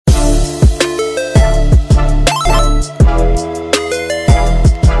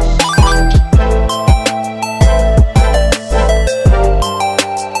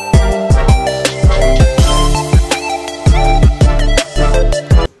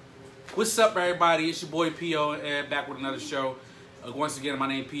What's up, everybody? It's your boy P.O. and back with another show. Once again, my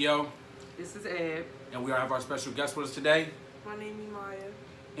name P.O. This is Ed. And we have our special guest with us today. My name is Maya.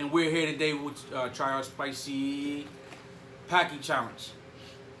 And we're here today to try our spicy Packy challenge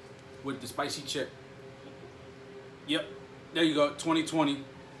with the spicy chip. Yep, there you go, 2020.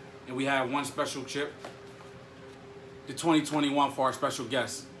 And we have one special chip, the 2021 for our special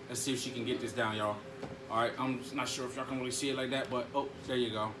guest. Let's see if she can get this down, y'all. All right, I'm not sure if y'all can really see it like that, but oh, there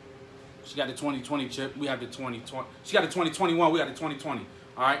you go. She got the 2020 chip. We have the 2020. She got the 2021. We got the 2020.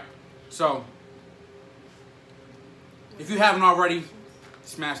 All right. So, if you haven't already,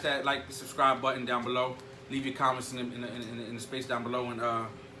 smash that like, the subscribe button down below. Leave your comments in the space down below, and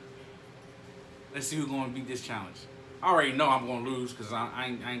let's see who's gonna beat this challenge. I already know I'm gonna lose because I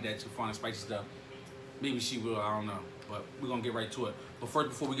ain't that too fond of spicy stuff. Maybe she will. I don't know. But we're gonna get right to it. But first,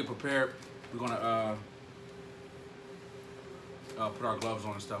 before we get prepared, we're gonna put our gloves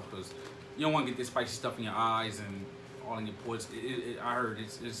on and stuff, because you don't want to get this spicy stuff in your eyes and all in your pores. I heard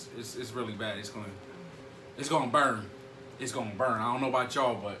it's really bad. It's gonna burn. It's gonna burn. I don't know about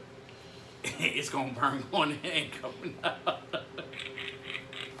y'all, but it's gonna burn on the hand coming out.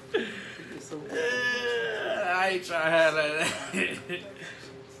 I ain't trying to have that.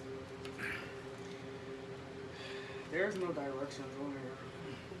 There's no directions on here.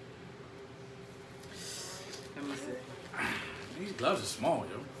 Let me see. These gloves are small,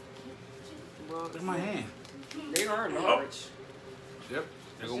 yo. Well, look at my hand. They are large. Yep,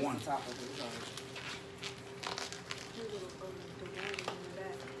 there go one. The top of it,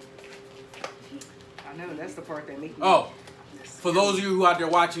 I know, that's the part that makes me... Oh, for those of you who out there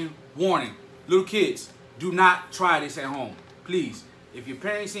watching, warning. Little kids, do not try this at home. Please. If your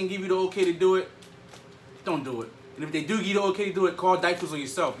parents didn't give you the okay to do it, don't do it. And if they do give you the okay to do it, call diapers on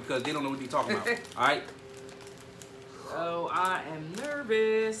yourself, because they don't know what they're talking about. All right? Oh, I am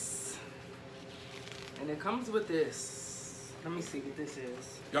nervous. And it comes with this. Let me see what this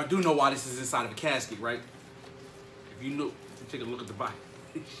is. Y'all do know why this is inside of a casket, right? If you know, take a look at the body.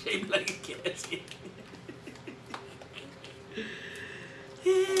 It's shaped like a casket.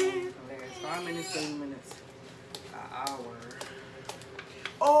 There's 5 minutes, 7 minutes, an hour.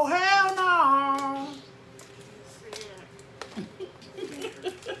 Oh, hell no!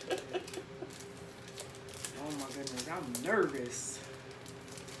 Oh my goodness, I'm nervous.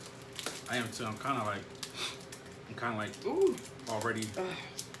 I am too. I'm kind of like, Ooh, already.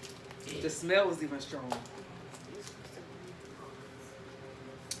 the smell is even strong.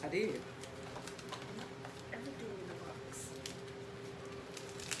 I did. Everything in the box.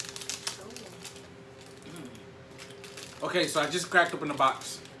 Okay, so I just cracked open the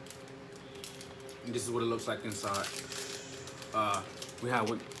box. And this is what it looks like inside. We have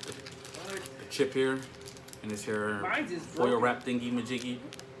the chip here, and this here foil wrap thingy majiggy.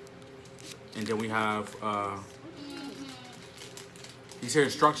 And then we have these here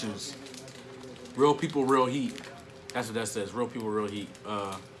instructions. Real people, real heat. That's what that says. Real people, real heat.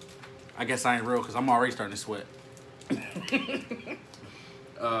 I guess I ain't real because I'm already starting to sweat.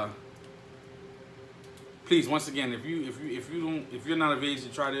 Please, once again, if you're not of age to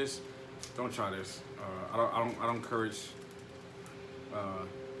try this, don't try this. I don't encourage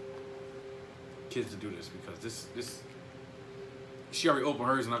kids to do this, because this she already opened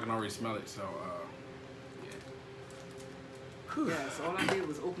hers and I can already smell it. So yeah. Yeah, so all I did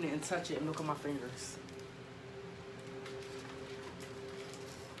was open it and touch it and look at my fingers.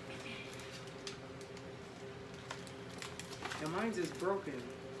 And mine's is broken.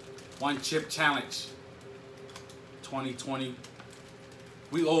 One chip challenge. 2020.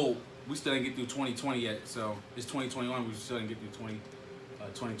 We old. We still didn't get through 2020 yet. So it's 2021. We still didn't get through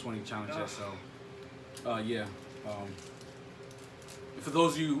 2020 challenge yet. So yeah. For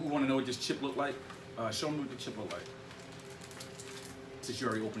those of you who want to know what this chip look like, show me what the chip look like. Since you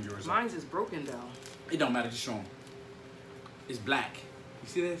already opened yours. Mine's is broken down. It don't matter. Just show them. It's black. You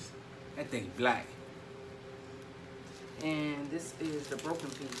see this? That thing's black. And this is the broken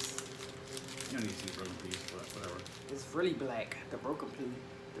piece. You don't need to see the broken piece, but whatever. It's really black. The broken piece.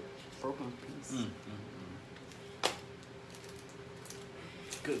 The broken piece.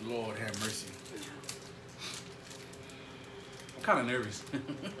 Good Lord, have mercy. I'm kind of nervous.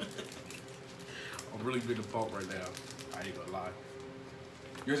 I'm really big to pulp right now. I ain't gonna lie.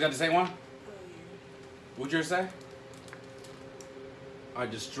 Yours got the same one? What'd yours say? I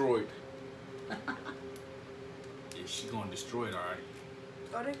destroyed. Yeah, she gonna destroy it, all right.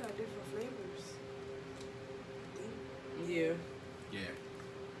 Oh, they got different flavors. Yeah. Yeah.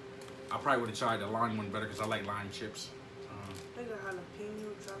 I probably would have tried the lime one better because I like lime chips. They got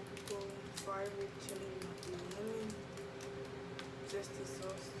jalapeno, tropical, fire, chili, lemon, zesty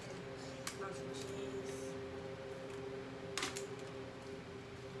sauce. Smells some cheese.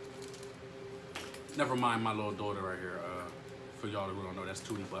 Never mind my little daughter right here. For y'all who don't know, that's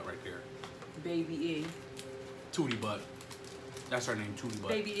Tootie Butt right there. Baby E. Tootie Butt. That's her name, Tootie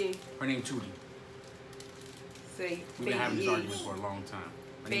Butt. Baby E. Her name Tootie. Say We've baby been having this E. argument for a long time.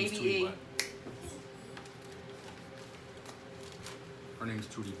 Her name's Baby Tootie E. Butt. Her name's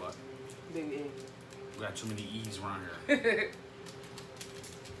Tootie Butt. Baby E. We got too many E's around here.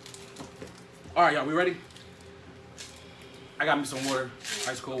 All right, y'all, we ready? I got me some water,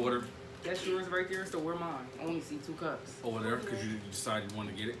 ice cold water. That's yours right there, so where mine? I only see 2 cups. Over there, because you decided you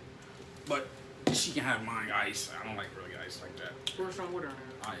wanted to get it. But she can have mine ice. I don't like really ice like that. Pour some water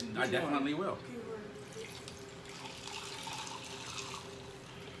in there. I definitely will.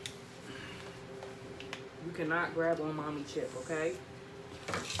 You cannot grab on mommy chip, okay?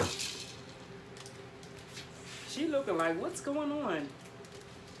 She looking like, what's going on?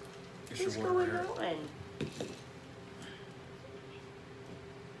 It's What's your water going right here.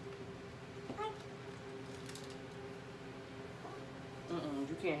 on?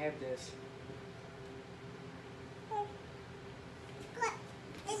 You can't have this.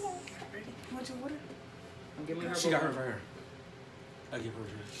 Want your water? Give me her. She got hers right here. I give her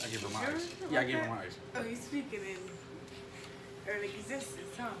hers. I give her my ice. Yeah, I gave her my ice. Oh, you speaking in early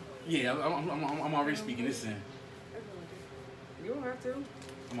existence, huh? Yeah, I'm already speaking this in. You don't have to.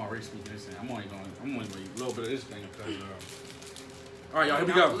 I'm already speaking this in. I'm only going to eat a little bit of this thing because. All right, y'all. Here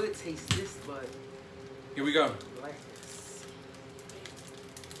we I go. would taste this, but Here we go. like this.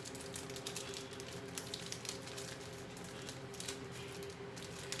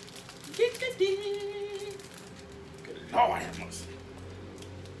 Oh, I have much.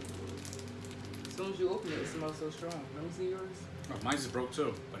 As soon as you open it, it smells so strong. Let me see yours. Oh, mine just broke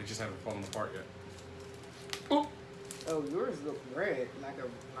too, but it just haven't fallen apart yet. Oh, yours look red, like a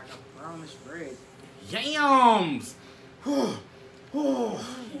brownish red. Yams! Oh,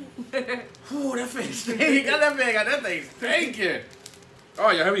 that thing stink. Got that thing stinking. All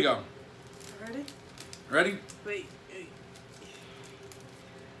right, y'all, here we go. Ready? Ready? Wait.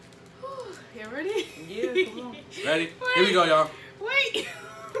 You ready? Yeah, come on. Ready? Here we go, y'all. Wait.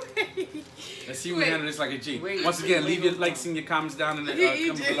 Let's see if we handle this like a G. Wait, Once again, leave your wait. likes and your comments down in the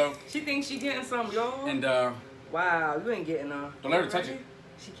comments below. She thinks she getting some, y'all. And Wow, you ain't getting none. don't let her touch it.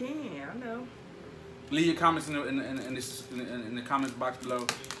 She can, I know. Leave your comments in the comments box below,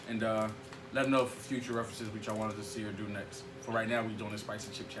 and let them know for future references which y'all wanted to see or do next. For right now, we're doing the spicy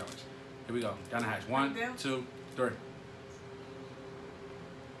chip challenge. Here we go. Down the hatch. 1, 2, 3.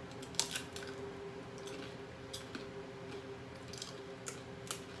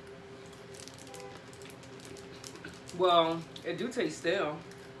 Well, it do taste stale.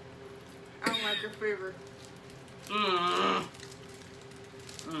 I don't like your flavor.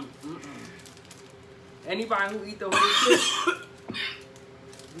 Anybody who eat the whole chip,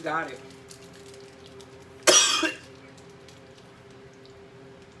 you got it.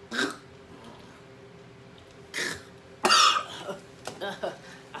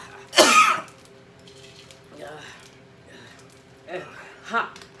 Ha,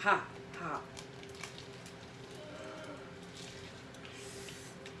 ha, ha.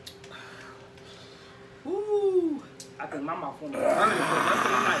 Woo! I think my mouth won't be burning for the rest of the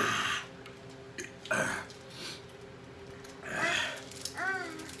night.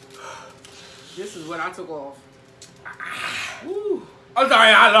 This is what I took off. Woo! I'm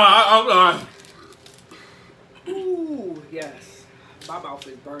sorry. I'm sorry. Ooh, yes. My mouth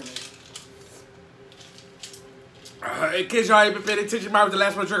is burning. In case y'all ain't been paying attention, Mary was the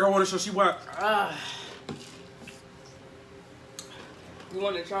last one to drink her water, so she went. You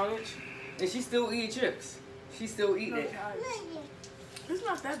want a challenge? And she still eat chips. She still eating it. It's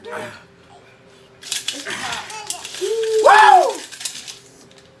not that bad. It's hot. Woo!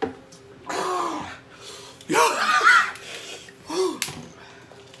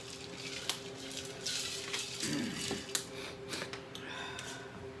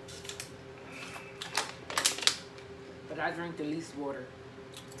 But I drink the least water.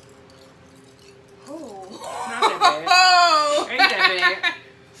 Oh. It's not that bad. Ain't that bad.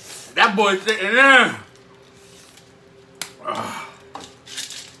 That boy's sitting there.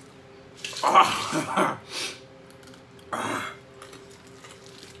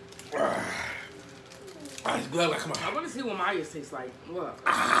 It's good. Like, come on. I want to see what Maya's tastes like. What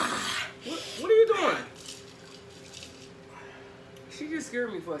are you doing? She just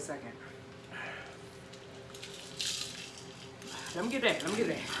scared me for a second. Let me get that. Let me get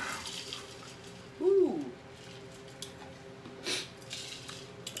that. Ooh.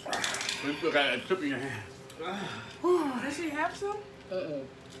 You still got that chip in your hand. Does she have some?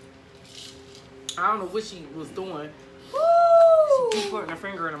 I don't know what she was doing. Woo! She keep putting her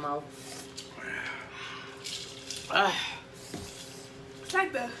finger in her mouth. It's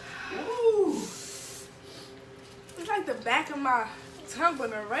like the it's like the back of my tongue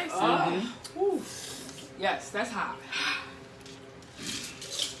when I rice. Woo. Yes, that's hot.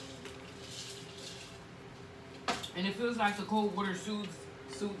 And it feels like the cold water soothes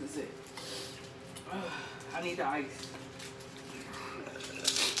it. I need the ice.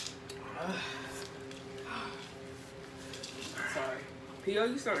 Sorry. P.O.,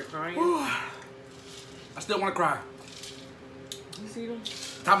 you started crying. I still want to cry. You see them?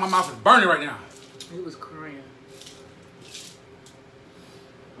 Top of my mouth is burning right now. He was crying.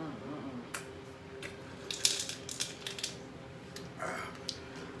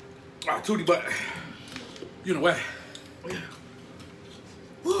 Tootie butt. You know what?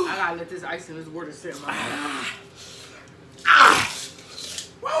 I gotta let this ice and this water sit in my mouth.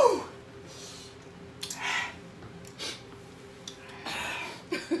 Woo!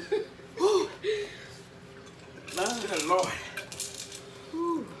 Good Lord.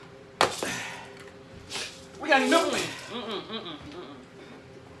 We got any milk?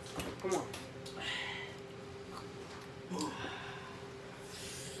 Come on.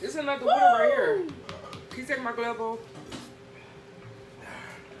 This is not the water right here. Can you take my glove off?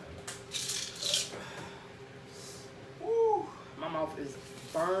 Woo. My mouth is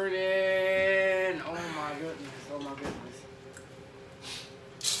burning. Oh my goodness. Oh my goodness.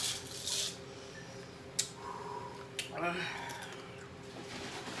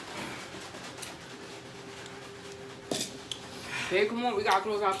 Babe, come on, we gotta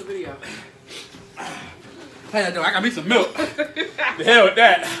close out the video. Hey, I got me some milk. The hell with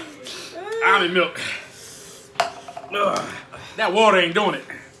that. I'm in milk. Ugh. That water ain't doing it.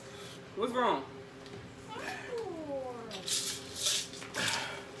 What's wrong?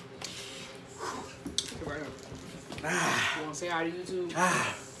 You wanna say hi to YouTube?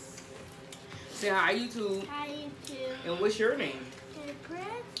 Say hi YouTube. Hi, YouTube. And what's your name? Chris.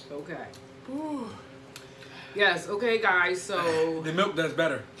 Okay. Yes, okay guys, so The milk does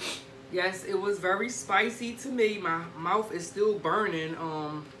better. yes, it was very spicy to me. My mouth is still burning.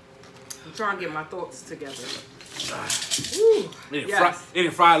 I'm trying to get my thoughts together. Woo. It Yes.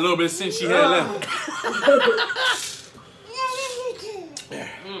 didn't fry a little bit since she had left.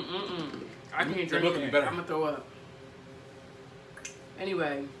 I can't The drink milk will be it. better. I'm gonna throw up.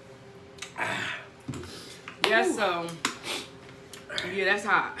 Anyway. Yeah, so yeah, that's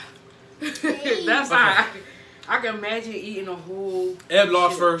hot. That's hot. I can imagine eating a whole. Eb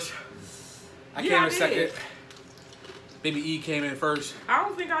lost first. I Yeah, came I in second. did. Baby E came in first. I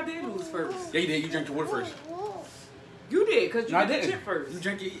don't think I did lose first. Yeah, you did. You drank the water first. You did, because you No, I did the didn't. chip first. You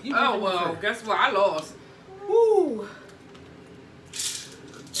drank it. You Oh, drank well, first. guess what? I lost. Woo.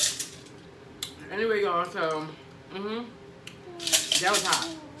 Anyway, y'all, so, that was hot.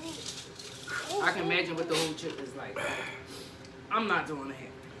 I can imagine what the whole chip is like. I'm not doing that.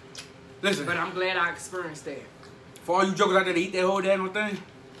 Listen, But I'm glad I experienced that. for all you jokers out there to eat that whole damn thing,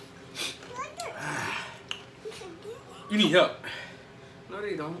 you need help. No,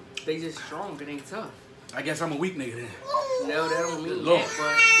 they don't. They just strong. It ain't tough. I guess I'm a weak nigga then. No, that don't mean Lord. that,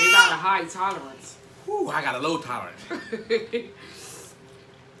 but they got a high tolerance. Whew, I got a low tolerance.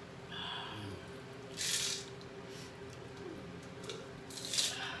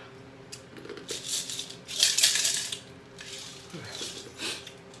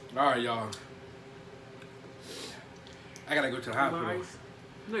 All right, y'all. I gotta go to the hospital. Nice.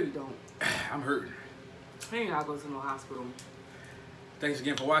 No, you don't. I'm hurting. I ain't gotta go to no hospital. Thanks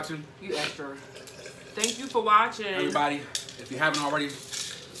again for watching. You extra. Thank you for watching. Everybody, if you haven't already,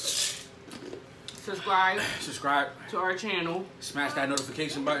 Subscribe subscribe, to our channel. smash that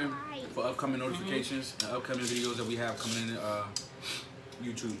notification button for upcoming notifications and upcoming videos that we have coming in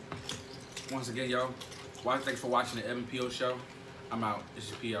YouTube. Once again, y'all, thanks for watching the Evan P.O. show. I'm out. This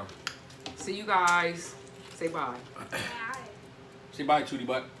is P.O. See you guys. Say bye. Say bye, Tootie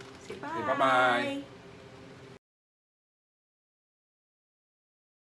Butt. Say bye-bye.